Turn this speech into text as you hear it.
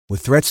With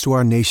threats to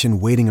our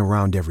nation waiting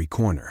around every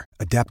corner,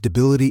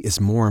 adaptability is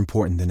more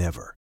important than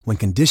ever. When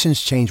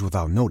conditions change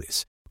without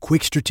notice,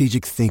 quick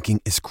strategic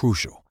thinking is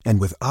crucial.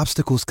 And with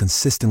obstacles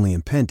consistently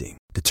impending,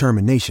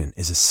 determination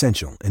is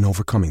essential in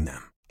overcoming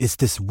them. It's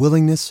this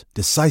willingness,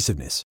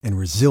 decisiveness, and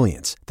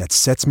resilience that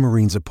sets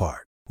Marines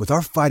apart. With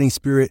our fighting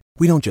spirit,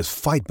 we don't just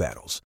fight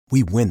battles,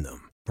 we win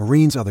them.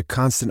 Marines are the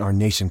constant our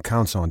nation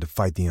counts on to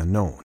fight the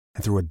unknown.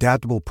 And through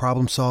adaptable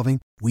problem solving,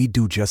 we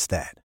do just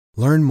that.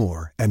 Learn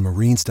more at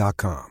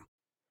marines.com.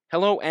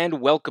 Hello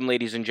and welcome,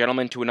 ladies and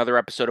gentlemen, to another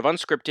episode of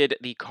Unscripted,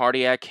 the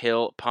Cardiac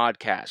Hill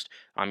podcast.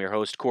 I'm your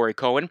host, Corey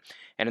Cohen,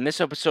 and in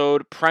this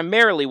episode,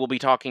 primarily we'll be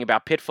talking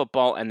about Pitt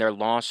football and their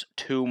loss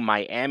to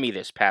Miami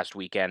this past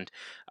weekend.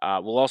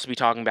 We'll also be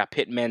talking about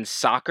Pitt men's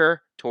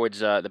soccer towards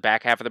the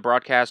back half of the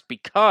broadcast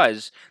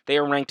because they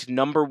are ranked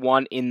number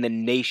one in the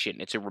nation.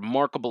 It's a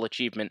remarkable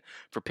achievement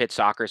for Pitt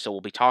soccer, so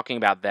we'll be talking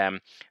about them.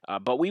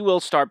 But we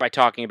will start by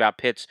talking about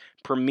Pitt's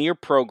premier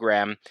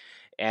program,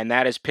 and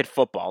that is Pitt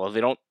football.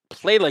 They don't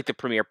play like the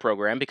premier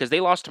program because they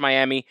lost to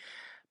Miami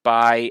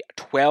by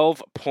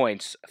 12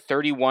 points.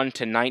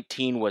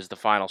 31-19 was the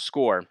final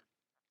score.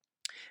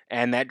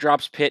 And that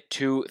drops Pitt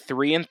to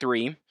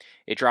 3-3.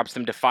 It drops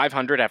them to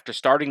 500 after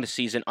starting the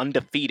season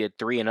undefeated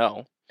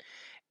 3-0.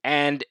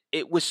 And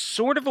it was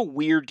sort of a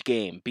weird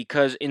game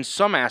because in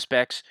some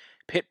aspects,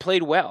 Pitt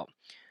played well.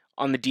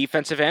 On the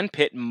defensive end,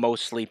 Pitt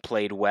mostly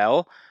played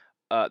well.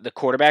 The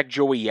quarterback,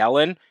 Joey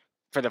Yellen,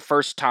 for the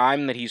first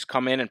time that he's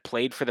come in and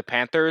played for the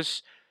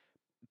Panthers,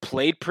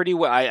 played pretty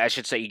well. I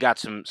should say he got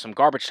some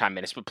garbage time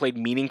minutes, but played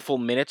meaningful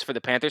minutes for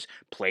the Panthers.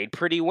 Played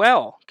pretty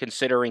well,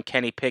 considering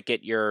Kenny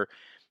Pickett, your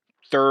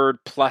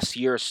third-plus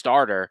year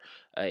starter,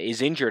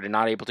 is injured and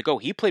not able to go.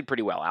 He played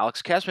pretty well.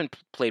 Alex Kessman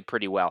played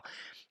pretty well.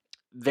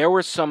 There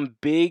were some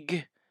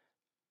big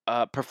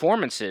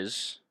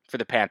performances for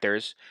the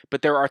Panthers,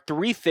 but there are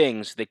three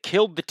things that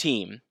killed the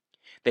team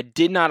that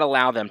did not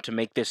allow them to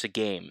make this a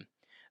game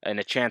and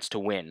a chance to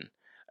win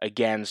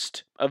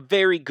against a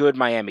very good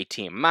Miami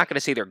team. I'm not going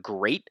to say they're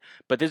great,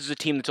 but this is a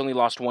team that's only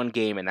lost one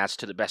game, and that's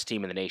to the best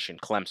team in the nation,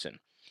 Clemson.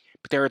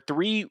 But there are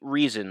three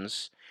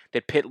reasons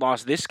that Pitt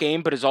lost this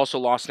game, but has also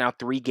lost now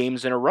 3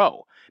 games in a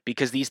row,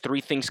 because these three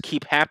things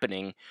keep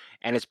happening,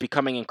 and it's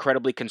becoming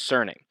incredibly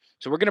concerning.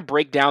 So we're going to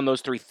break down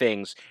those 3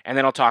 things, and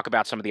then I'll talk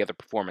about some of the other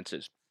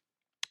performances.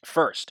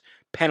 First,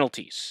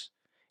 penalties.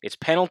 It's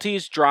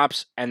penalties,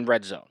 drops, and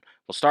red zone.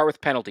 We'll start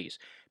with penalties.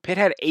 Pitt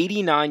had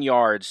 89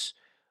 yards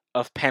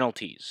of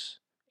penalties,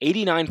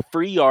 89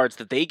 free yards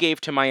that they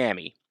gave to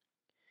Miami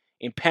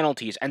in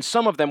penalties, and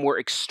some of them were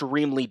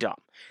extremely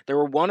dumb. There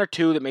were 1 or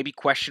 2 that may be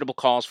questionable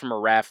calls from a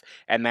ref,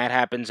 and that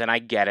happens, and I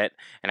get it,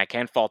 and I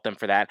can't fault them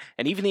for that.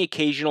 And even the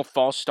occasional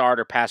false start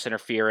or pass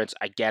interference,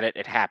 I get it,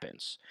 it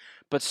happens.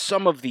 But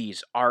some of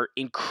these are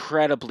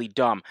incredibly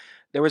dumb.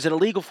 There was an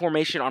illegal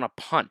formation on a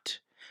punt.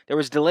 There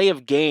was delay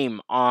of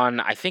game on,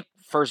 I think,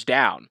 first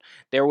down.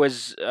 There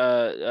was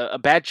a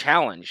bad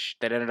challenge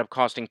that ended up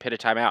costing Pitt a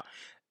timeout.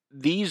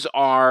 These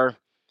are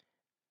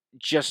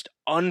just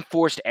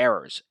unforced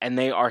errors, and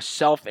they are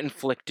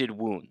self-inflicted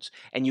wounds.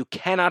 And you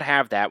cannot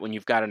have that when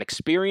you've got an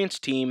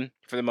experienced team,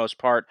 for the most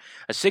part,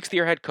 a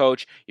 6th-year head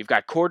coach, you've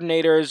got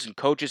coordinators and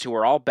coaches who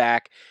are all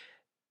back.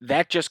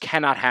 That just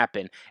cannot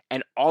happen.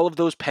 And all of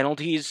those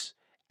penalties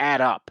add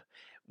up,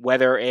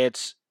 whether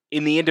it's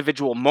in the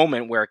individual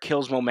moment where it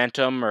kills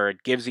momentum or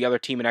it gives the other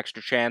team an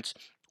extra chance,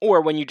 or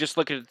when you just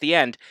look at it at the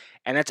end,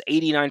 and that's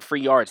 89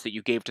 free yards that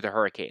you gave to the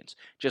Hurricanes.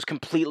 Just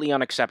completely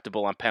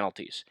unacceptable on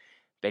penalties.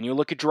 Then you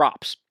look at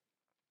drops.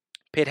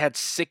 Pitt had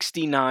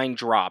 69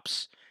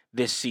 drops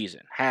this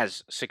season.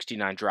 Has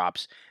 69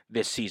 drops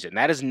this season.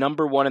 That is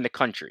number 1 in the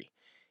country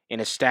in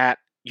a stat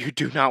you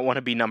do not want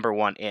to be number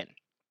 1 in.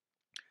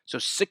 So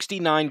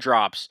 69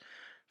 drops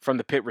from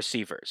the Pitt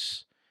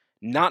receivers.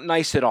 Not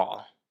nice at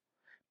all.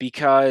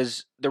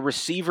 Because the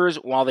receivers,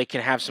 while they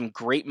can have some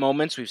great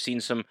moments, we've seen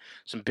some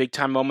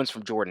big-time moments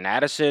from Jordan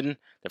Addison,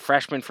 the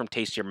freshman from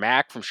Taysir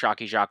Mack, from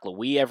Shockey Jacques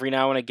Louis every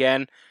now and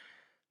again,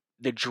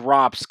 the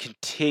drops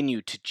continue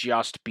to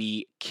just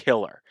be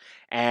killer.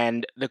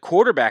 And the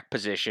quarterback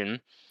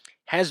position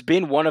has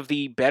been one of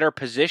the better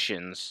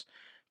positions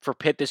for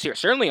Pitt this year.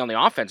 Certainly on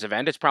the offensive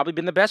end, it's probably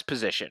been the best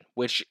position,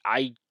 which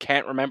I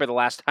can't remember the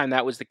last time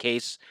that was the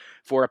case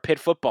for a Pitt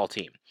football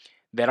team.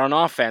 That on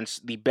offense,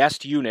 the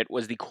best unit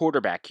was the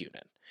quarterback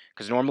unit.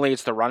 Because normally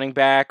it's the running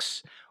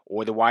backs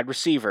or the wide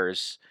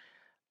receivers.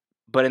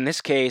 But in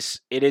this case,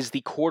 it is the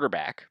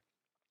quarterback.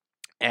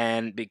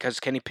 And because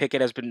Kenny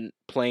Pickett has been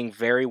playing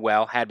very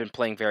well, had been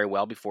playing very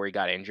well before he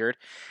got injured.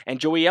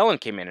 And Joey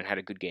Yellen came in and had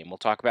a good game. We'll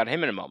talk about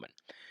him in a moment.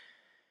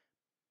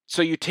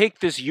 So you take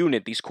this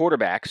unit, these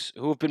quarterbacks,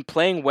 who have been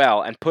playing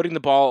well and putting the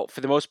ball,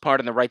 for the most part,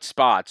 in the right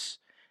spots.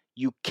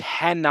 You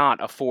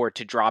cannot afford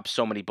to drop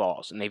so many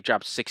balls, and they've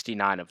dropped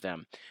 69 of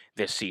them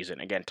this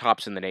season. Again,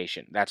 tops in the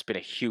nation. That's been a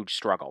huge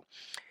struggle.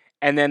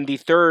 And then the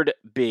third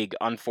big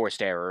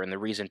unforced error, and the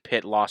reason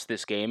Pitt lost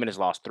this game and has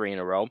lost 3 in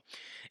a row,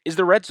 is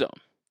the red zone.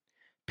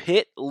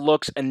 Pitt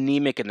looks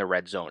anemic in the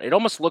red zone. It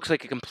almost looks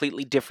like a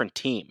completely different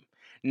team.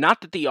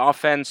 Not that the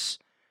offense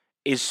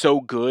is so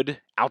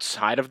good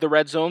outside of the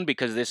red zone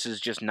because this is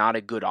just not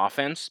a good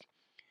offense.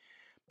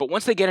 But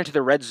once they get into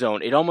the red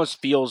zone, it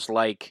almost feels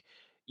like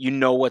you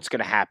know what's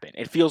going to happen.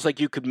 It feels like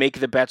you could make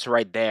the bets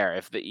right there.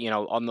 If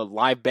on the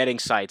live betting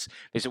sites,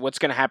 they say what's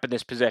going to happen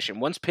this possession.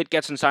 Once Pitt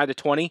gets inside the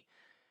 20,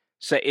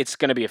 say it's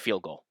going to be a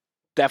field goal.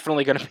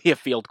 Definitely going to be a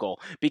field goal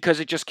because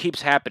it just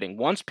keeps happening.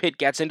 Once Pitt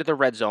gets into the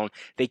red zone,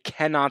 they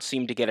cannot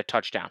seem to get a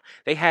touchdown.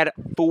 They had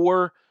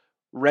 4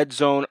 red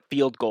zone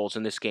field goals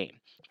in this game.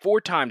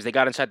 4 times they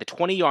got inside the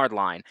 20-yard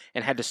line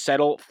and had to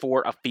settle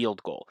for a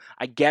field goal.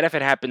 I get if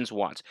it happens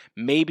once,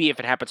 maybe if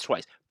it happens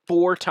twice.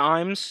 4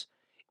 times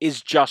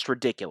is just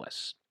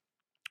ridiculous.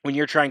 When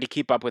you're trying to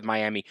keep up with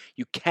Miami,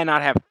 you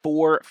cannot have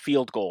 4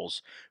 field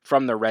goals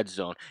from the red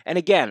zone. And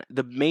again,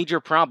 the major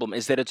problem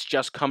is that it's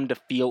just come to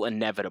feel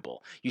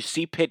inevitable. You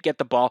see Pitt get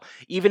the ball,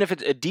 even if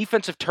it's a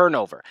defensive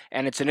turnover,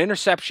 and it's an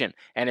interception,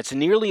 and it's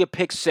nearly a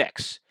pick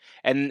six,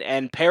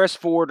 and Paris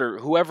Ford or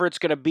whoever it's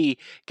going to be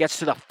gets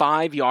to the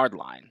 5-yard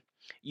line.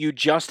 You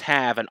just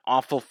have an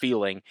awful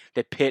feeling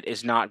that Pitt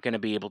is not going to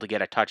be able to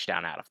get a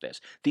touchdown out of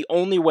this. The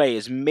only way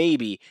is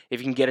maybe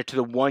if you can get it to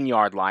the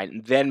 1-yard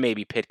line, then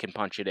maybe Pitt can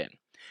punch it in.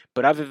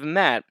 But other than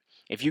that,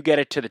 if you get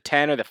it to the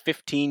 10 or the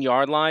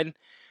 15-yard line,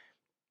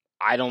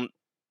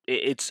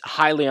 it's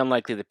highly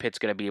unlikely that Pitt's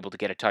going to be able to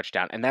get a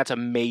touchdown, and that's a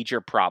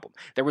major problem.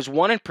 There was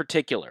one in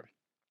particular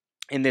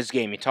in this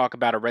game. You talk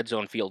about a red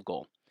zone field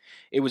goal.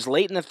 It was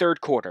late in the third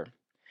quarter.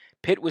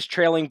 Pitt was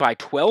trailing by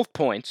 12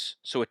 points,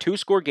 so a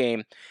 2-score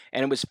game,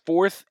 and it was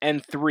 4th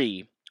and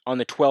 3 on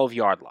the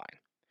 12-yard line.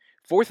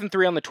 4th and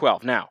 3 on the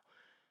 12. Now,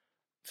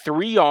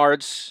 3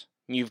 yards,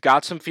 you've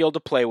got some field to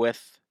play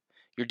with.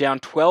 You're down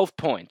 12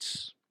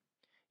 points.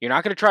 You're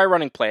not going to try a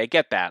running play. I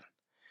get that.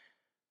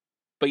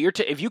 But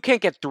if you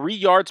can't get 3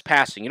 yards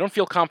passing, you don't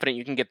feel confident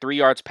you can get 3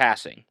 yards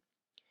passing,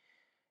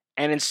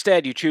 and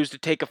instead you choose to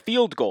take a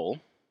field goal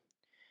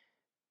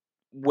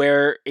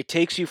where it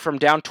takes you from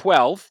down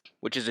 12,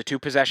 which is a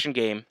 2-possession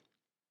game,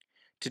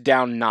 to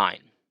down 9,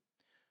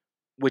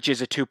 which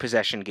is a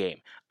 2-possession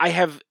game.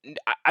 I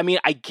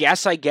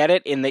guess I get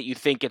it in that you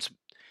think it's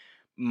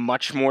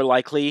much more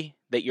likely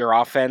that your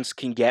offense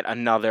can get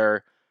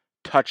another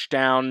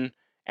touchdown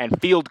and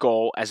field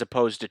goal as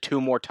opposed to 2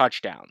 more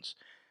touchdowns.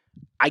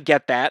 I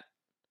get that.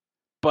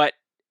 But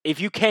if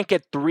you can't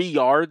get 3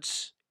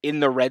 yards in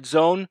the red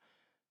zone,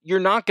 you're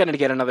not going to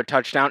get another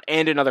touchdown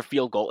and another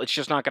field goal. It's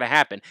just not going to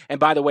happen. And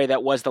by the way,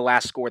 that was the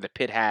last score that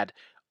Pitt had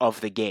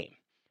of the game.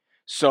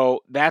 So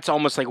that's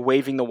almost like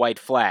waving the white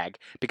flag,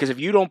 because if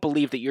you don't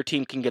believe that your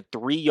team can get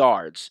 3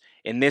 yards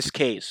in this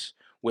case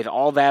with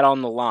all that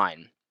on the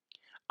line,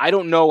 I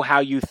don't know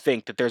how you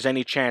think that there's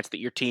any chance that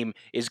your team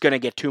is going to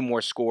get 2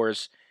 more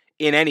scores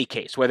in any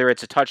case, whether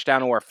it's a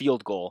touchdown or a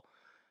field goal.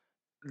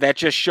 That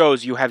just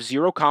shows you have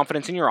zero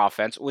confidence in your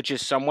offense, which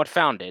is somewhat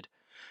founded,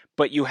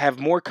 but you have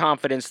more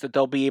confidence that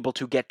they'll be able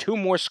to get 2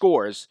 more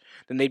scores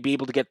than they'd be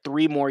able to get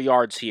 3 more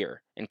yards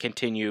here and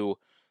continue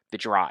the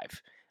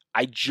drive.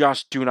 I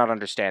just do not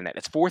understand that.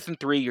 It's 4th and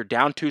 3, you're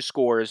down 2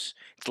 scores,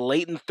 it's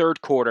late in the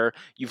third quarter,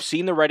 you've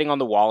seen the writing on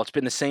the wall, it's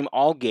been the same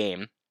all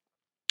game.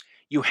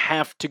 You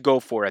have to go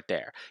for it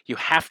there. You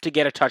have to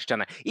get a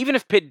touchdown. Even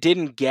if Pitt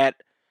didn't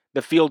get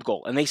the field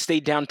goal and they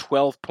stayed down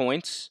 12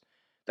 points,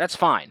 that's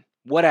fine.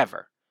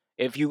 Whatever.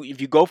 If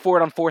you go for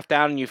it on 4th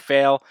down and you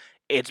fail,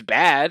 it's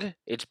bad.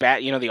 It's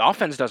bad. The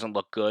offense doesn't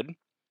look good.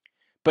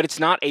 But it's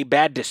not a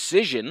bad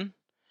decision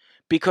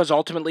because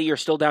ultimately you're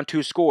still down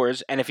 2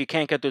 scores, and if you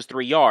can't get those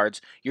 3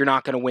 yards, you're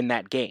not going to win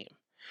that game.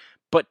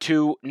 But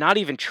to not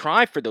even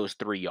try for those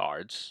 3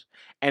 yards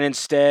and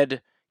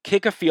instead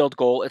kick a field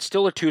goal, it's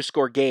still a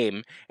 2-score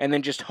game, and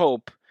then just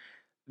hope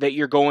that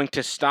you're going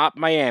to stop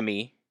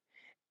Miami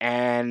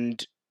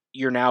and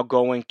you're now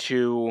going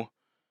to,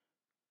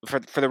 for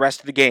the rest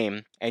of the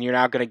game, and you're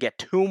now going to get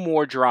 2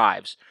 more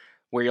drives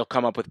where you'll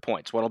come up with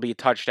points. One will be a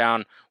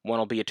touchdown, one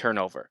will be a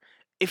turnover.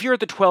 If you're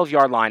at the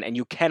 12-yard line and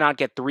you cannot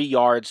get 3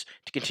 yards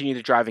to continue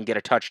the drive and get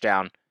a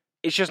touchdown,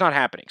 it's just not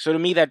happening. So to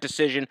me, that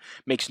decision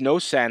makes no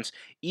sense,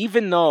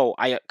 even though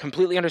I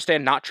completely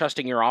understand not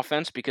trusting your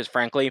offense because,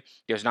 frankly,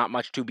 there's not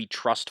much to be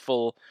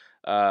trustful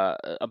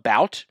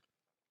about.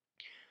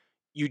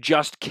 You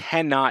just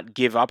cannot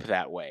give up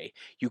that way.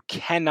 You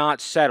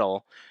cannot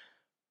settle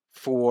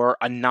for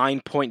a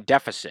 9-point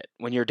deficit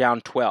when you're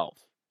down 12.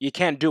 You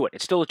can't do it.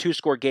 It's still a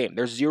 2-score game.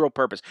 There's zero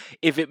purpose.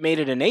 If it made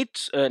it an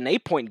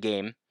 8-point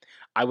game,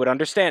 I would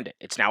understand it.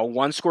 It's now a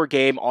 1-score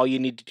game. All you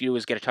need to do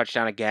is get a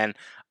touchdown again.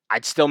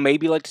 I'd still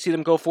maybe like to see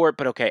them go for it,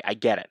 but okay, I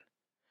get it.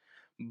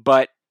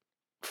 But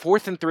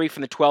 4th and 3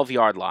 from the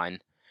 12-yard line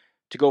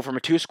to go from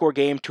a 2-score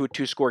game to a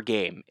 2-score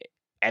game,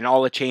 and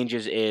all it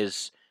changes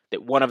is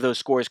that one of those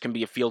scores can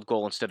be a field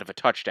goal instead of a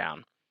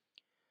touchdown,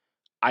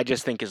 I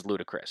just think is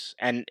ludicrous.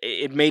 And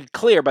it made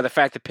clear by the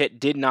fact that Pitt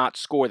did not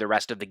score the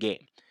rest of the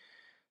game.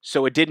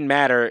 So it didn't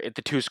matter if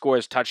the 2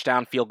 scores,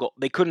 touchdown, field goal.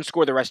 They couldn't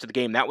score the rest of the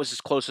game. That was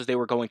as close as they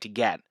were going to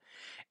get.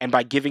 And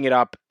by giving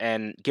up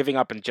and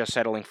just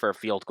settling for a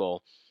field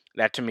goal,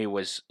 that to me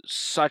was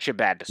such a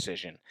bad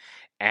decision.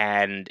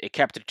 And it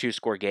kept it a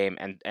 2-score game.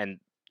 And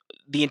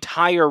the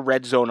entire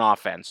red zone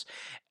offense,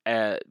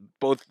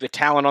 both the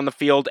talent on the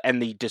field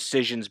and the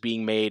decisions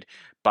being made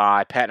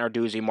by Pat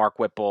Narduzzi, Mark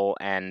Whipple,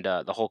 and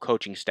the whole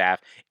coaching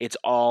staff, it's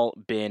all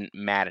been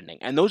maddening.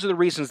 And those are the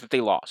reasons that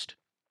they lost.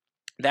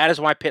 That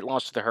is why Pitt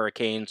lost to the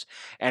Hurricanes,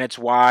 and it's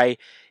why,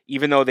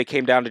 even though they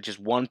came down to just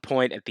 1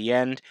 point at the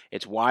end,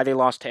 it's why they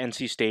lost to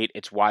NC State,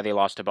 it's why they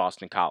lost to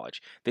Boston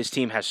College. This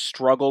team has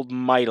struggled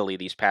mightily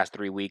these past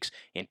 3 weeks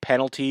in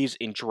penalties,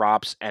 in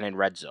drops, and in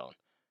red zone.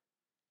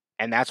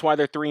 And that's why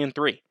they're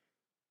 3-3.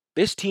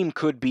 This team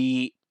could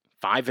be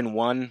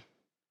 5-1,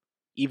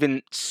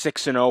 even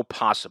 6-0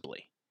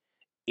 possibly,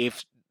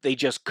 if they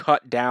just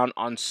cut down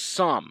on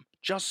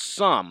just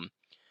some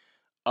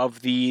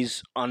of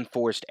these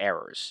unforced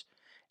errors.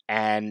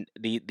 And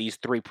these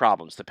 3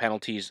 problems, the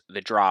penalties,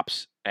 the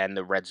drops, and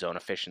the red zone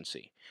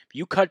efficiency. If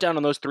you cut down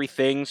on those 3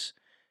 things,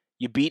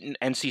 you beat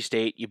NC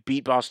State, you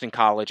beat Boston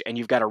College, and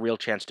you've got a real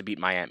chance to beat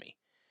Miami.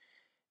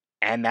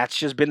 And that's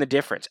just been the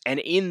difference. And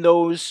in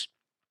those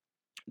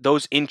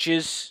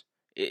inches,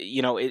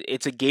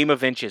 it's a game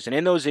of inches. And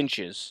in those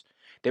inches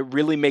that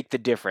really make the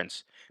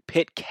difference,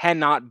 Pitt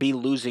cannot be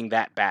losing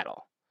that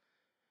battle.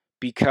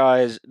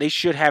 Because they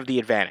should have the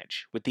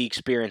advantage with the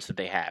experience that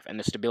they have and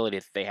the stability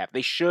that they have.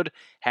 They should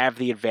have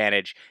the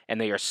advantage, and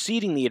they are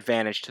ceding the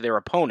advantage to their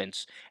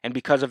opponents, and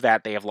because of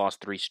that, they have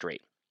lost 3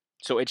 straight.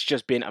 So it's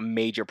just been a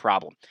major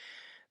problem.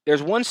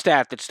 There's one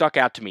stat that stuck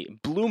out to me.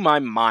 It blew my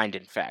mind,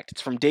 in fact.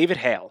 It's from David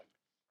Hale,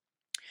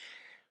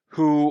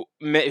 who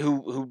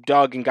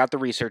dug and got the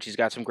research. He's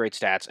got some great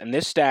stats, and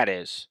this stat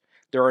is,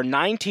 there are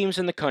 9 teams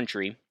in the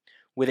country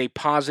with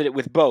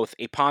both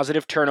a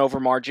positive turnover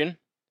margin,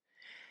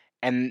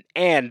 and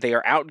they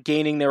are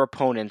outgaining their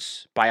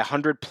opponents by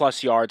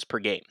 100+ yards per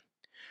game.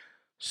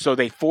 So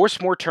they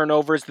force more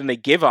turnovers than they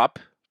give up.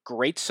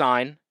 Great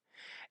sign.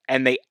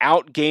 And they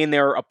outgain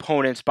their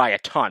opponents by a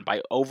ton,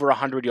 by over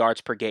 100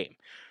 yards per game.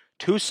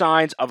 2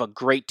 signs of a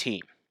great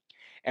team.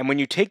 And when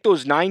you take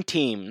those 9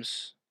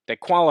 teams that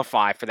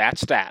qualify for that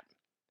stat,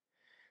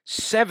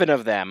 7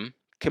 of them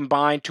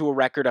combine to a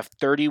record of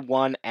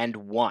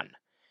 31-1.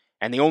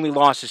 And the only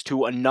loss is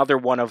to another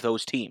one of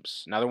those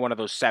teams, another one of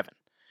those 7.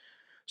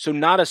 So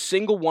not a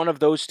single one of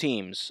those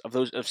teams,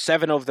 of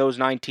 7 of those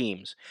 9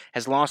 teams,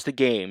 has lost a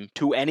game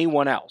to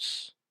anyone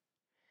else.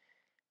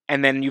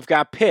 And then you've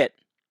got Pitt,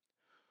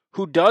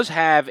 who does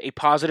have a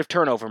positive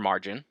turnover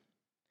margin,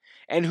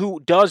 and who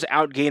does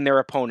outgain their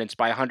opponents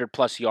by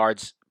 100+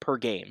 yards per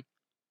game.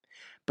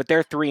 But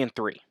they're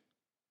 3-3.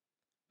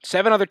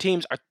 7 other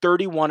teams are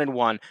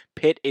 31-1.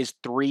 Pitt is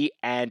 3-3.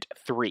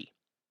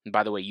 And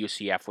by the way,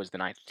 UCF was the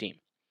 9th team.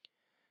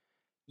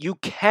 You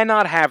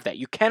cannot have that.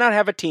 You cannot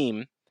have a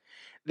team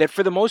that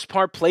for the most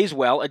part plays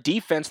well, a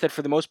defense that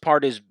for the most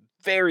part is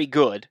very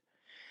good,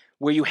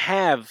 where you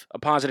have a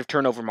positive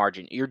turnover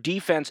margin. Your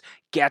defense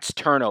gets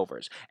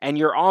turnovers, and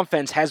your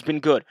offense has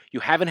been good. You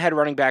haven't had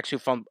running backs who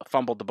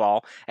fumbled the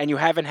ball, and you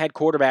haven't had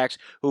quarterbacks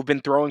who've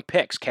been throwing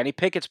picks. Kenny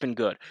Pickett's been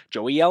good.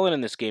 Joey Yellen in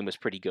this game was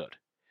pretty good.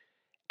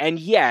 And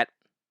you're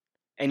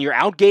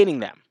outgaining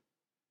them.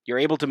 You're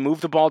able to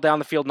move the ball down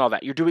the field and all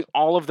that. You're doing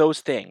all of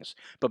those things.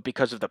 But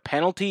because of the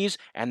penalties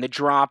and the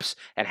drops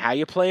and how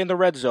you play in the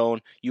red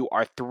zone, you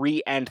are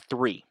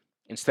 3-3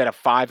 instead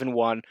of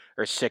 5-1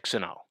 or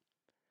 6-0.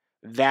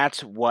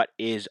 That's what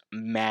is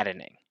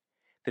maddening.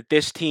 That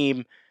this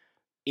team,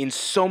 in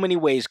so many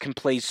ways, can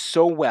play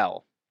so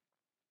well,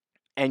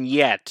 and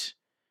yet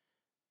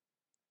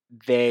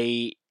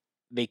they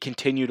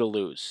continue to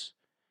lose.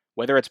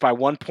 Whether it's by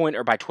 1 point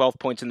or by 12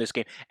 points in this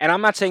game. And I'm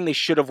not saying they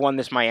should have won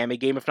this Miami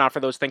game if not for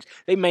those things.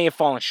 They may have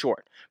fallen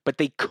short, but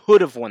they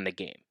could have won the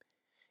game.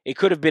 It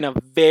could have been a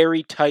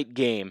very tight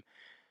game,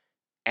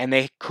 and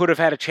they could have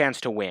had a chance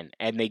to win,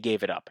 and they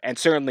gave it up. And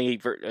certainly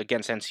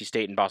against NC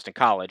State and Boston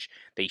College,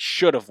 they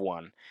should have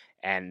won.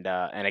 And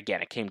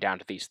again, it came down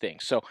to these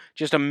things. So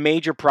just a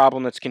major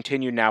problem that's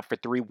continued now for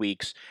 3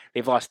 weeks.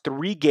 They've lost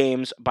 3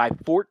 games by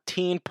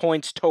 14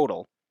 points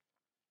total.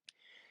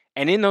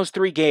 And in those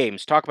 3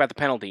 games, talk about the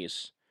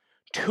penalties,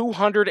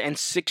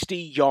 260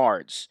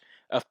 yards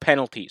of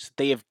penalties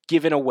they have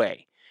given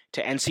away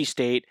to NC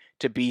State,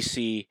 to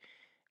BC,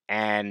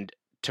 and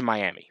to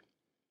Miami.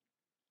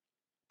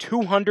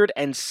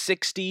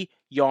 260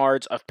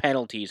 yards of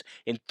penalties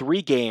in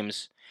 3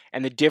 games,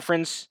 and the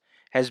difference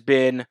has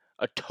been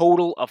a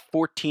total of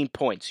 14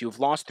 points. You've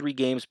lost 3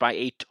 games by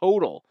a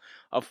total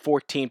of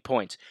 14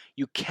 points.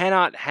 You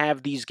cannot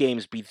have these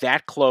games be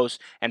that close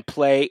and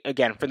play,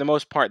 again, for the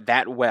most part,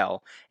 that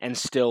well and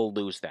still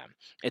lose them.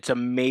 It's a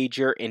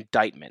major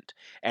indictment.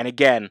 And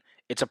again,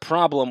 it's a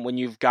problem when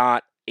you've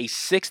got a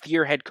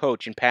 6th-year head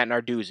coach in Pat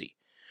Narduzzi,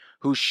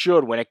 who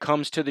should, when it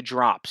comes to the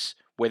drops,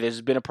 where this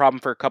has been a problem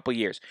for a couple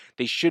years,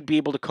 they should be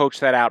able to coach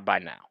that out by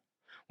now.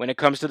 When it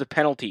comes to the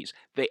penalties,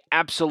 they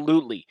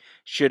absolutely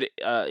should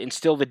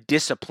instill the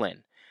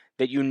discipline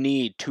that you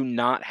need to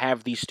not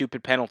have these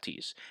stupid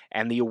penalties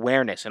and the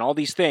awareness and all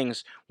these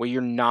things where you're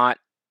not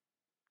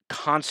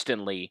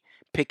constantly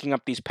picking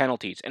up these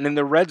penalties. And in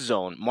the red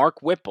zone,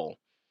 Mark Whipple,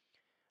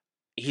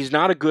 he's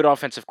not a good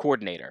offensive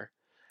coordinator,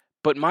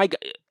 but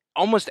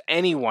almost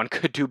anyone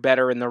could do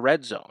better in the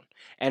red zone,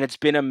 and it's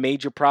been a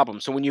major problem.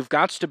 So when you've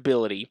got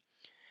stability,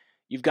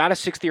 you've got a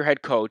sixth-year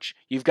head coach,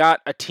 you've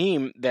got a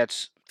team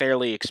that's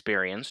fairly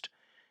experienced,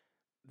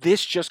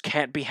 this just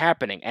can't be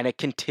happening, and it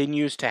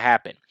continues to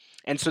happen.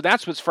 And so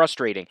that's what's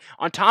frustrating,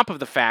 on top of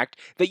the fact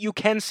that you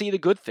can see the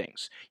good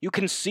things. You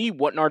can see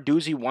what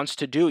Narduzzi wants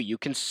to do. You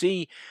can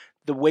see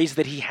the ways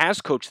that he has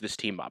coached this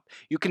team up.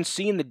 You can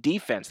see in the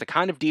defense, the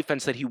kind of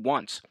defense that he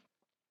wants.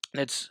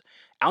 It's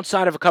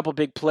outside of a couple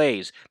big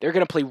plays, they're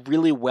going to play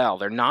really well.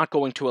 They're not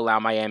going to allow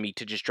Miami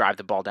to just drive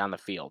the ball down the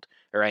field,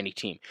 or any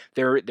team.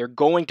 They're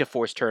going to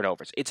force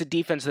turnovers. It's a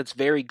defense that's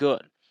very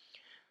good.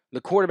 The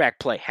quarterback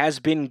play has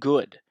been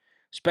good.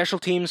 Special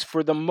teams,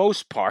 for the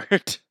most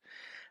part,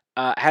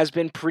 has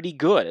been pretty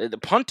good. The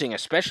punting,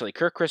 especially,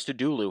 Kirk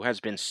Christodoulou has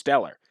been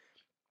stellar.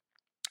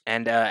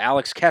 And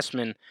Alex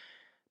Kessman,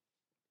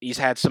 he's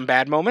had some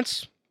bad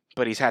moments,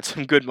 but he's had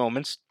some good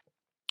moments.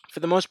 For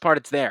the most part,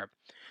 it's there.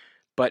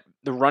 But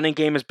the running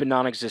game has been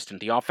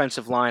non-existent. The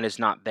offensive line is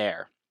not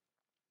there.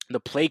 The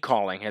play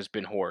calling has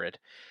been horrid.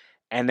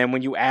 And then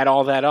when you add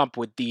all that up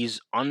with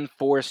these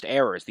unforced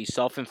errors, these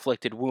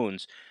self-inflicted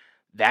wounds,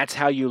 that's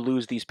how you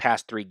lose these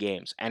past 3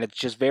 games. And it's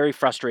just very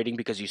frustrating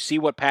because you see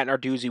what Pat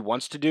Narduzzi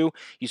wants to do,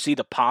 you see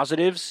the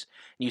positives,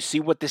 and you see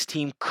what this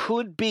team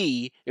could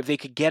be if they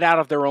could get out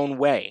of their own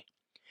way.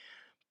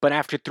 But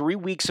after 3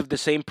 weeks of the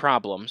same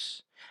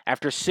problems,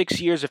 after 6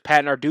 years of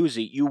Pat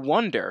Narduzzi, you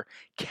wonder,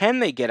 can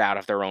they get out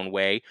of their own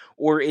way,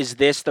 or is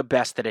this the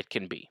best that it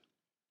can be?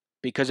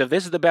 Because if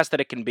this is the best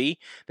that it can be,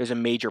 there's a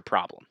major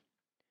problem.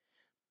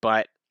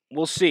 But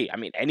we'll see. I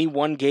mean, any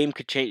one game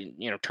could change,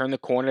 turn the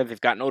corner.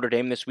 They've got Notre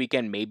Dame this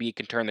weekend. Maybe it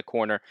can turn the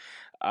corner.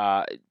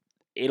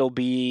 It'll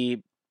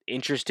be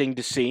interesting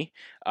to see.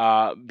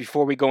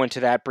 Before we go into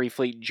that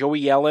briefly,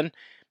 Joey Yellen,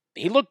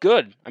 he looked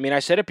good. I mean, I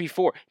said it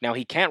before. Now,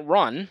 he can't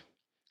run.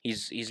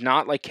 He's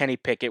not like Kenny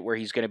Pickett, where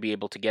he's going to be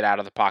able to get out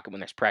of the pocket when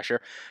there's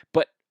pressure.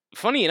 But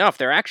funny enough,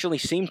 there actually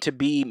seemed to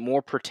be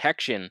more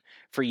protection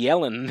for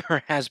Yellen than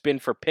there has been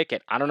for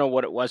Pickett. I don't know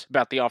what it was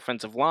about the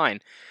offensive line,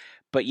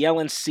 but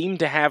Yellen seemed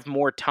to have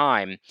more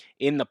time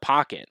in the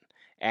pocket,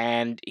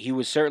 and he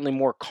was certainly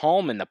more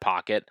calm in the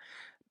pocket,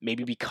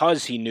 maybe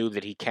because he knew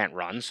that he can't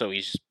run, so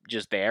he's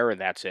just there, and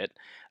that's it.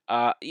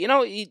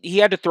 He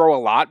had to throw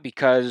a lot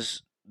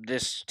because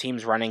this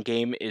team's running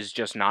game is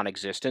just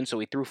non-existent, so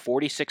he threw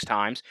 46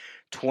 times,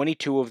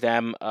 22 of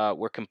them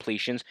were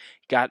completions,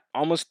 got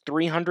almost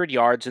 300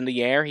 yards in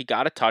the air, he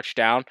got a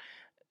touchdown.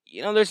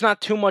 There's not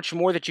too much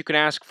more that you can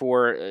ask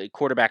for a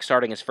quarterback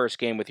starting his first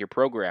game with your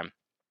program,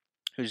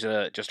 who's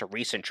just a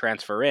recent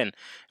transfer in,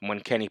 and when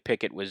Kenny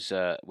Pickett was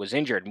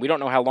injured. And we don't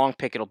know how long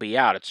Pickett will be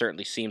out. It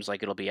certainly seems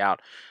like it'll be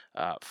out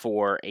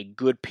for a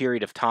good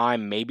period of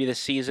time, maybe this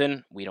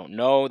season. We don't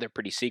know. They're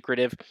pretty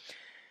secretive.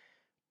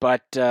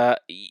 But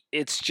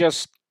it's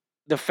just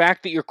the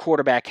fact that your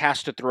quarterback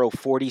has to throw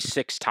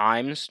 46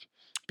 times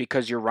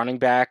because your running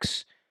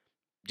backs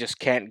just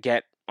can't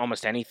get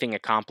almost anything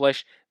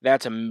accomplished,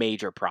 that's a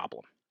major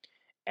problem.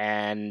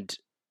 And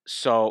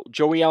so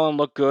Joey Yellen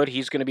looked good.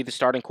 He's going to be the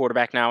starting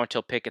quarterback now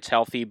until Pickett's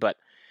healthy, but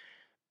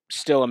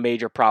still a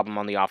major problem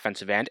on the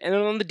offensive end. And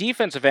then on the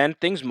defensive end,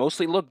 things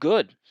mostly look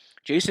good.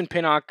 Jason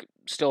Pinnock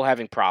still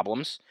having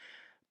problems,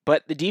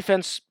 but the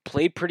defense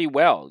played pretty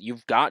well.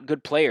 You've got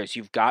good players.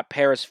 You've got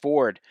Paris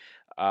Ford.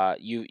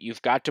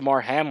 You've got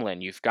DeMar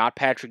Hamlin. You've got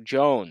Patrick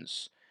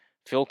Jones,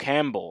 Phil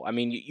Campbell. I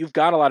mean, you've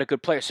got a lot of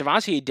good players.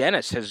 Savasier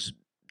Dennis has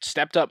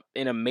stepped up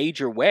in a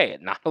major way.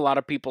 Not a lot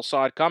of people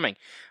saw it coming,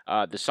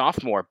 the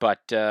sophomore,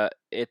 but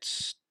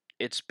it's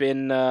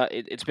been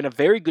a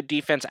very good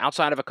defense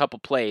outside of a couple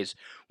plays,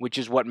 which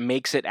is what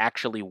makes it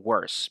actually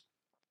worse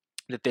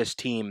that this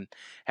team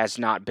has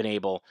not been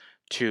able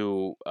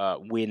to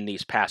win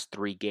these past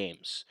 3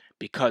 games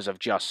because of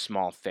just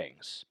small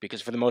things.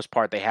 Because for the most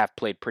part, they have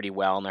played pretty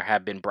well, and there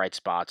have been bright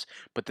spots,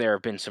 but there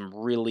have been some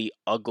really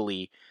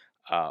ugly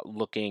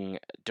looking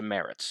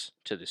demerits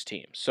to this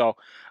team. So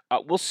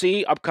we'll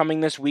see. Upcoming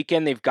this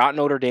weekend, they've got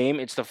Notre Dame.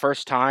 It's the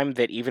first time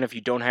that even if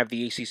you don't have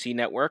the ACC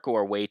network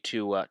or a way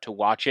to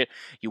watch it,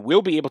 you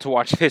will be able to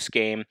watch this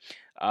game.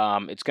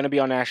 It's going to be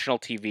on national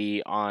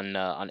TV on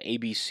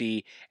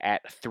ABC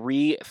at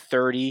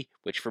 3:30,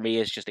 which for me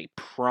is just a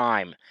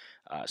prime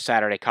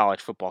Saturday college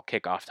football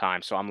kickoff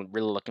time. So I'm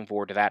really looking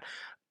forward to that.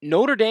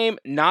 Notre Dame,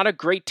 not a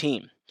great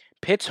team.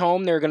 Pitt's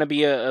home. There are going to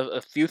be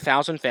a few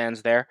thousand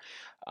fans there.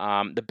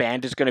 The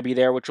band is going to be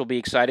there, which will be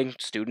exciting.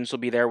 Students will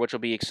be there, which will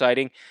be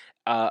exciting.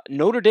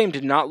 Notre Dame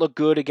did not look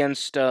good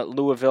against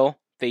Louisville.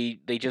 They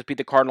just beat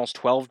the Cardinals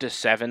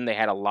 12-7. They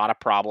had a lot of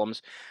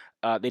problems.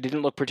 They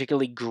didn't look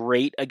particularly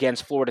great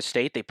against Florida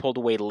State. They pulled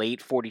away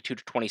late,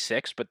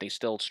 42-26, but they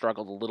still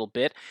struggled a little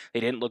bit. They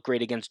didn't look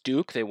great against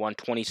Duke. They won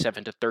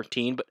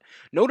 27-13. But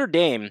Notre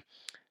Dame,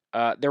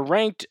 they're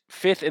ranked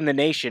 5th in the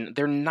nation.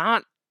 They're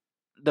not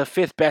the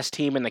 5th best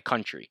team in the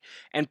country,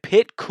 and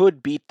Pitt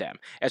could beat them.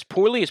 As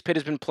poorly as Pitt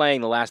has been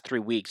playing the last 3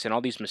 weeks and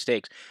all these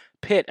mistakes,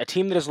 Pitt, a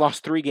team that has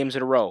lost 3 games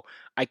in a row,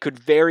 I could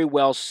very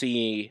well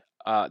see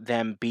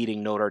them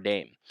beating Notre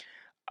Dame.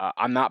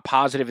 I'm not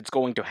positive it's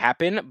going to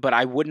happen, but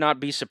I would not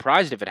be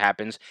surprised if it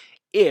happens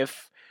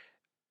if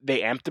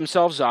they amp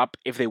themselves up,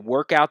 if they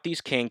work out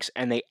these kinks,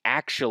 and they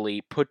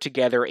actually put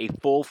together a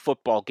full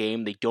football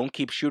game. They don't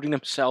keep shooting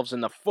themselves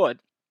in the foot,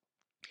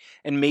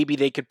 and maybe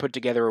they could put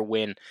together a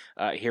win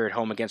here at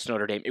home against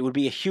Notre Dame. It would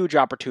be a huge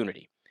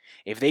opportunity.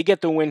 If they get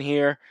the win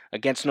here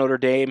against Notre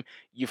Dame,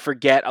 you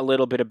forget a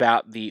little bit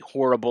about the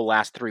horrible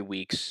last 3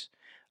 weeks.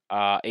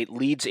 It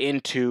leads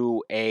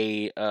into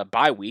a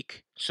bye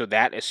week, so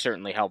that is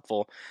certainly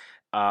helpful.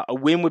 A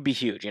win would be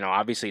huge.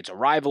 Obviously it's a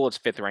rival. It's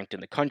 5th ranked in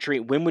the country.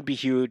 Win would be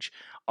huge.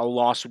 A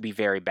loss would be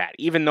very bad.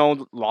 Even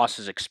though loss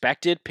is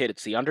expected, Pitt,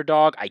 it's the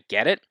underdog. I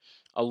get it.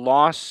 A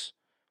loss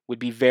would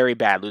be very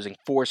bad. Losing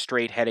 4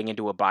 straight heading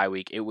into a bye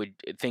week,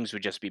 things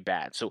would just be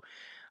bad. So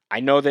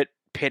I know that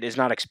Pitt is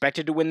not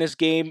expected to win this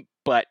game,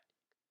 but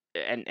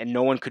and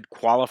no one could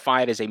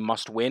qualify it as a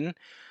must-win.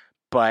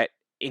 But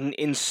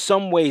in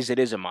some ways, it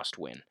is a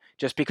must-win,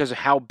 just because of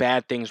how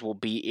bad things will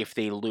be if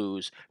they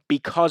lose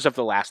because of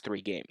the last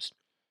 3 games.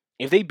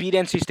 If they beat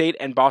NC State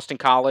and Boston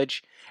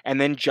College and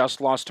then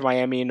just lost to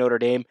Miami and Notre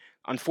Dame,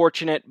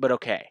 unfortunate, but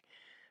okay.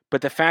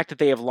 But the fact that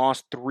they have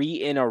lost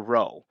 3 in a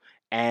row,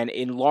 and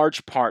in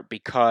large part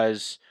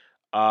because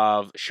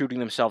of shooting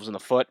themselves in the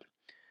foot,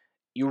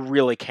 you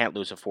really can't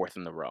lose a 4th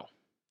in the row,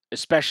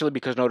 especially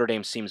because Notre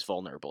Dame seems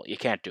vulnerable. You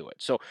can't do it.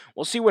 So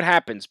we'll see what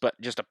happens, but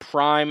just a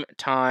prime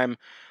time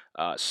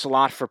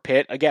slot for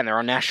Pitt. Again, they're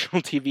on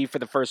national TV for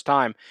the first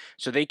time,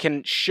 so they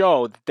can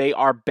show that they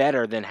are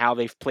better than how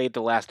they've played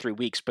the last 3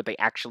 weeks, but they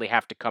actually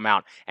have to come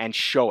out and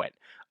show it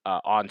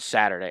on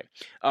Saturday.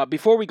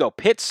 Before we go,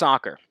 Pitt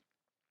soccer.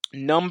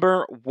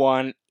 Number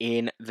 1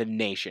 in the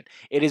nation.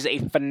 It is a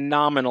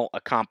phenomenal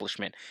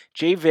accomplishment.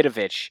 Jay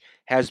Vidovich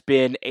has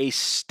been a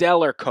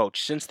stellar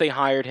coach since they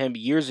hired him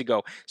years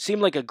ago.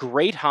 Seemed like a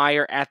great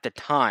hire at the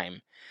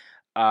time,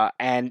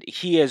 and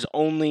he has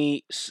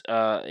only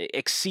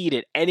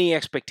exceeded any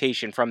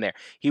expectation from there.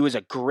 He was a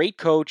great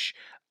coach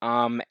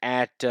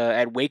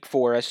at Wake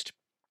Forest.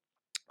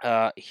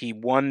 He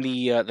won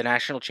the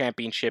national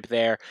championship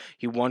there.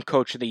 He won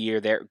Coach of the Year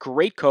there.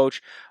 Great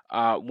coach.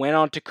 Went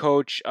on to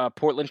coach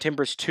Portland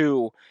Timbers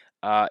 2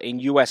 in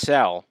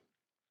USL,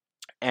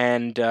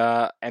 and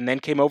then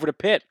came over to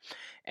Pitt.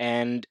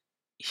 And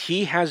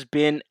he has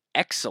been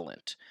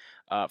excellent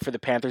for the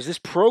Panthers. This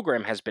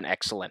program has been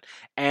excellent.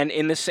 And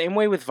in the same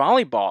way with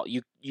volleyball,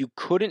 you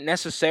couldn't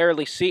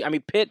necessarily see. I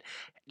mean, Pitt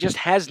just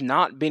has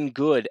not been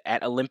good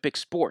at Olympic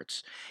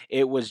sports.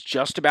 It was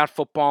just about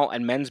football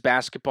and men's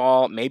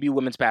basketball, maybe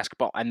women's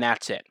basketball, and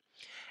that's it.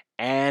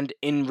 And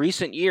in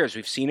recent years,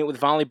 we've seen it with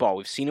volleyball,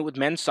 we've seen it with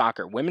men's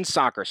soccer, women's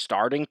soccer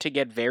starting to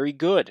get very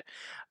good.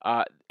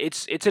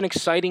 It's an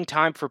exciting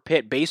time for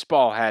Pitt.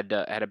 Baseball had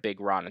a big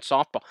run, and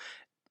softball.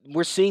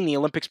 We're seeing the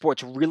Olympic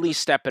sports really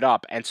step it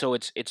up, and so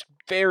it's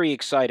very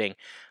exciting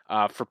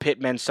for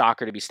Pitt men's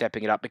soccer to be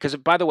stepping it up. Because,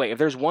 by the way, if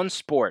there's one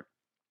sport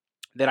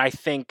that I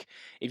think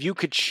if you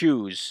could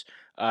choose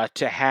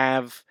to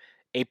have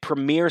a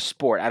premier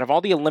sport out of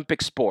all the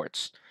Olympic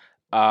sports,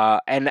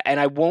 and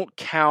I won't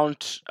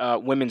count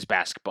women's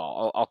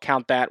basketball. I'll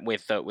count that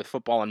with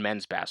football and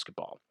men's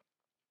basketball,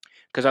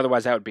 because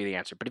otherwise that would be the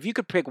answer. But if you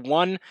could pick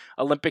one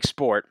Olympic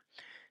sport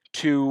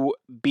to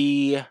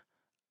be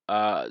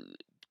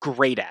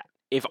great at,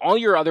 if all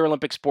your other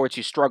Olympic sports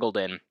you struggled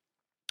in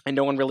and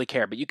no one really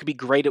cared, but you could be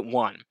great at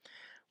one,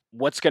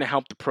 what's going to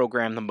help the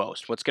program the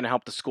most? What's going to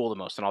help the school the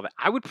most and all that?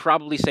 I would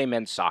probably say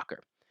men's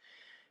soccer,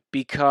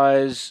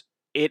 because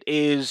it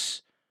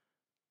is,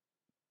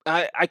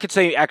 I could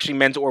say actually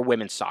men's or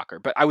women's soccer,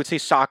 but I would say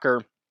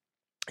soccer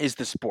is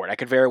the sport. I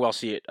could very well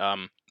see it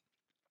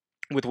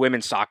with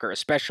women's soccer,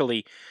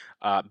 especially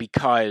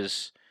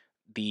because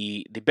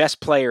the best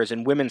players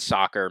in women's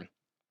soccer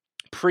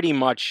pretty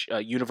much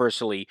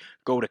universally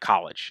go to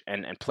college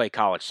and play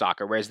college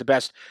soccer, whereas the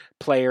best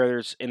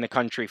players in the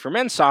country for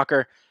men's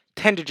soccer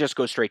tend to just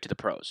go straight to the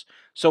pros.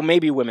 So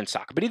maybe women's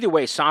soccer. But either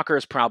way, soccer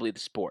is probably the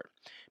sport,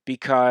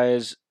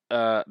 because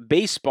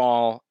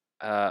baseball,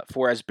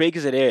 for as big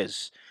as it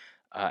is,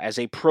 as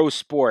a pro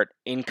sport,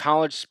 in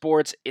college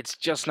sports, it's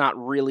just not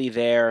really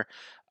there.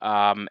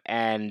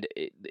 And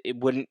it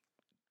wouldn't,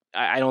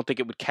 I don't think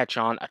it would catch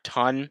on a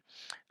ton.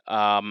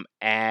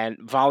 And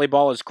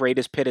volleyball, as great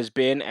as Pitt has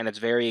been, and it's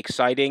very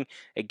exciting.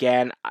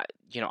 Again,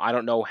 I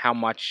don't know how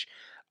much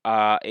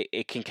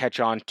it can catch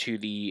on to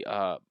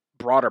the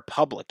broader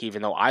public,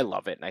 even though I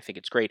love it and I think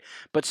it's great.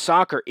 But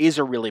soccer is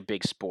a really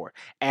big sport,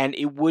 and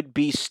it would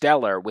be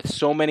stellar with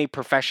so many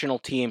professional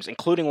teams,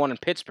 including one in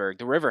Pittsburgh,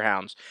 the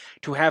Riverhounds,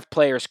 to have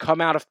players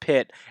come out of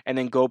Pitt and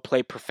then go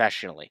play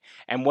professionally.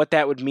 And what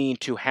that would mean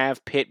to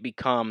have Pitt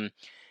become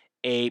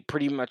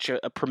pretty much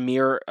a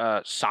premier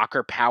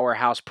soccer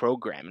powerhouse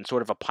program and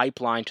sort of a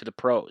pipeline to the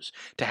pros,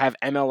 to have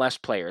MLS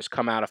players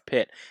come out of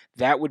Pitt,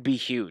 that would be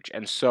huge.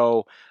 And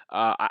so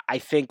I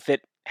think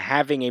that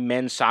having a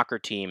men's soccer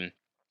team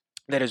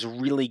that is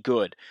really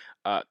good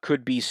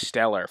could be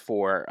stellar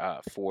for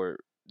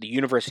the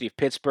University of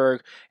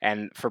Pittsburgh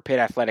and for Pitt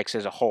athletics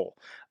as a whole.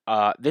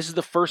 This is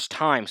the first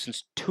time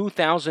since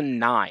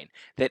 2009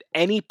 that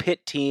any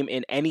Pitt team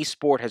in any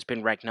sport has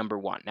been ranked number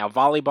one. Now,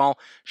 volleyball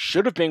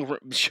should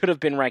have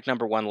been ranked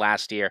number one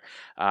last year,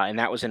 and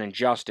that was an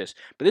injustice.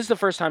 But this is the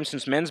first time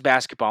since men's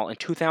basketball in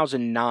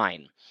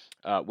 2009.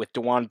 With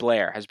DeJuan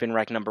Blair has been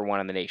ranked number one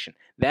in the nation.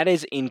 That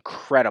is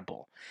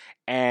incredible.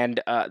 And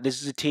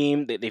this is a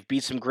team that they've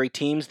beat some great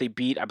teams. They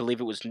beat, I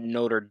believe it was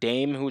Notre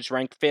Dame, who was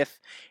ranked fifth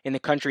in the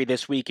country.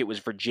 This week it was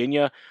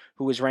Virginia,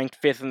 who was ranked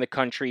fifth in the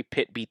country.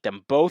 Pitt beat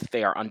them both.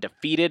 They are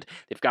undefeated.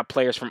 They've got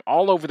players from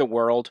all over the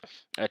world.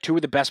 Two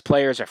of the best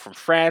players are from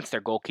France.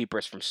 Their goalkeeper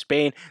is from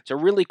Spain. It's a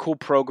really cool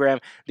program.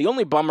 The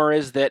only bummer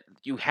is that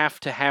you have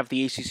to have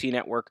the ACC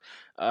network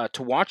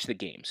to watch the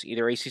games,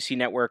 either ACC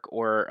Network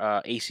or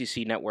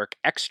ACC Network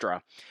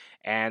Extra.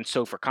 And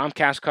so for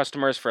Comcast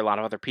customers, for a lot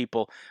of other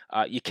people,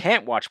 you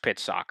can't watch Pitt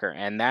soccer,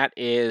 and that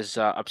is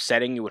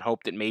upsetting. You would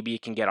hope that maybe you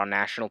can get on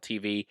national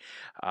TV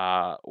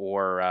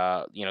or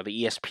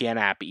the ESPN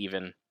app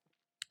even,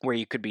 where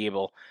you could be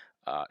able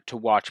to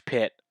watch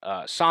Pitt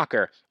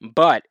soccer.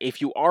 But if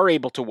you are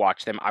able to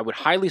watch them, I would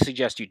highly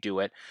suggest you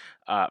do it.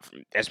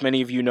 As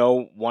many of you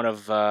know, one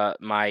of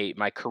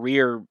my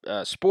career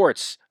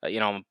sports,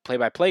 I'm a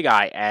play-by-play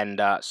guy,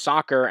 and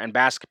soccer and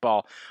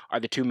basketball are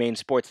the two main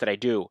sports that I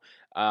do.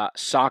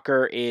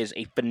 Soccer is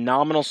a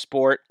phenomenal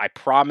sport. I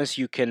promise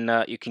you can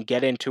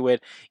get into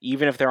it,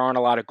 even if there aren't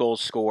a lot of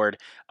goals scored.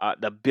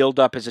 The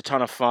build-up is a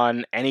ton of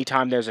fun.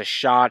 Anytime there's a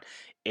shot,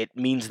 it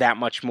means that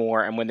much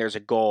more, and when there's a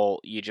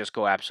goal, you just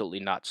go absolutely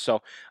nuts.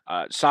 So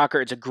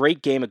soccer, it's a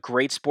great game, a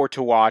great sport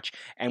to watch,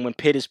 and when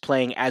Pitt is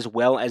playing as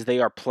well as they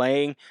are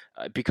playing,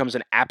 it becomes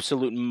an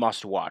absolute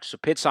must-watch. So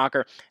Pitt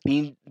soccer,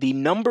 the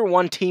number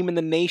one team in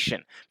the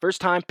nation. First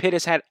time Pitt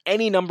has had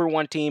any number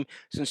one team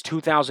since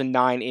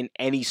 2009 in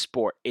any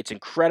sport. It's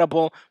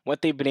incredible.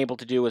 What they've been able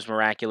to do is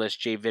miraculous.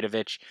 Jay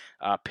Vidovich,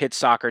 Pitt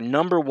soccer,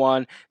 number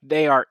one.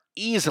 They are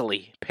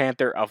easily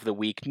Panther of the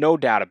Week, no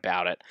doubt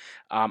about it.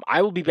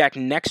 I will be back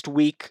next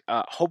week,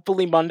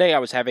 hopefully Monday. I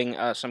was having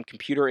some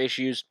computer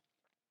issues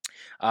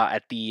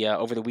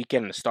over the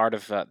weekend and the start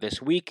of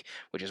this week,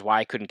 which is why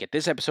I couldn't get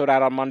this episode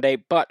out on Monday.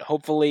 But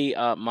hopefully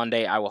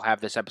Monday I will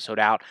have this episode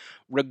out.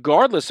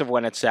 Regardless of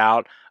when it's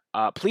out,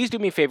 please do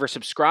me a favor,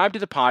 subscribe to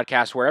the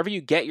podcast wherever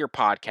you get your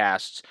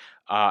podcasts.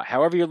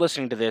 However you're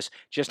listening to this,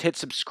 just hit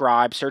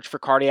subscribe, search for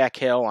Cardiac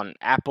Hill on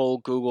Apple,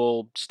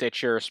 Google,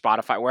 Stitcher,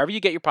 Spotify, wherever you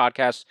get your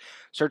podcasts,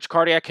 search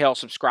Cardiac Hill,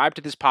 subscribe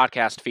to this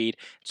podcast feed,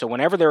 so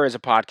whenever there is a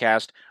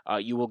podcast,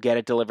 you will get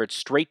it delivered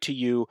straight to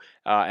you,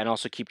 and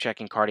also keep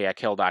checking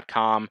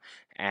cardiachill.com.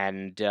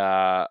 And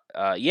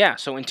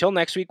so until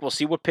next week, we'll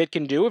see what Pitt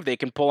can do, if they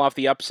can pull off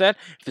the upset,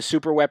 if the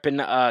super weapon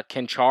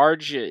can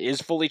charge,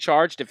 is fully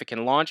charged, if it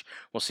can launch.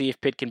 We'll see if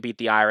Pitt can beat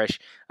the Irish.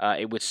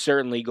 It would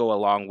certainly go a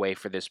long way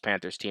for this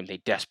Panthers team. They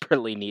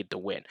desperately need the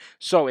win.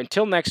 So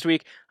until next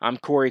week, I'm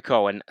Corey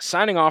Cohen,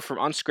 signing off from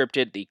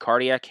Unscripted, the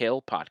Cardiac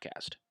Hill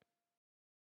podcast.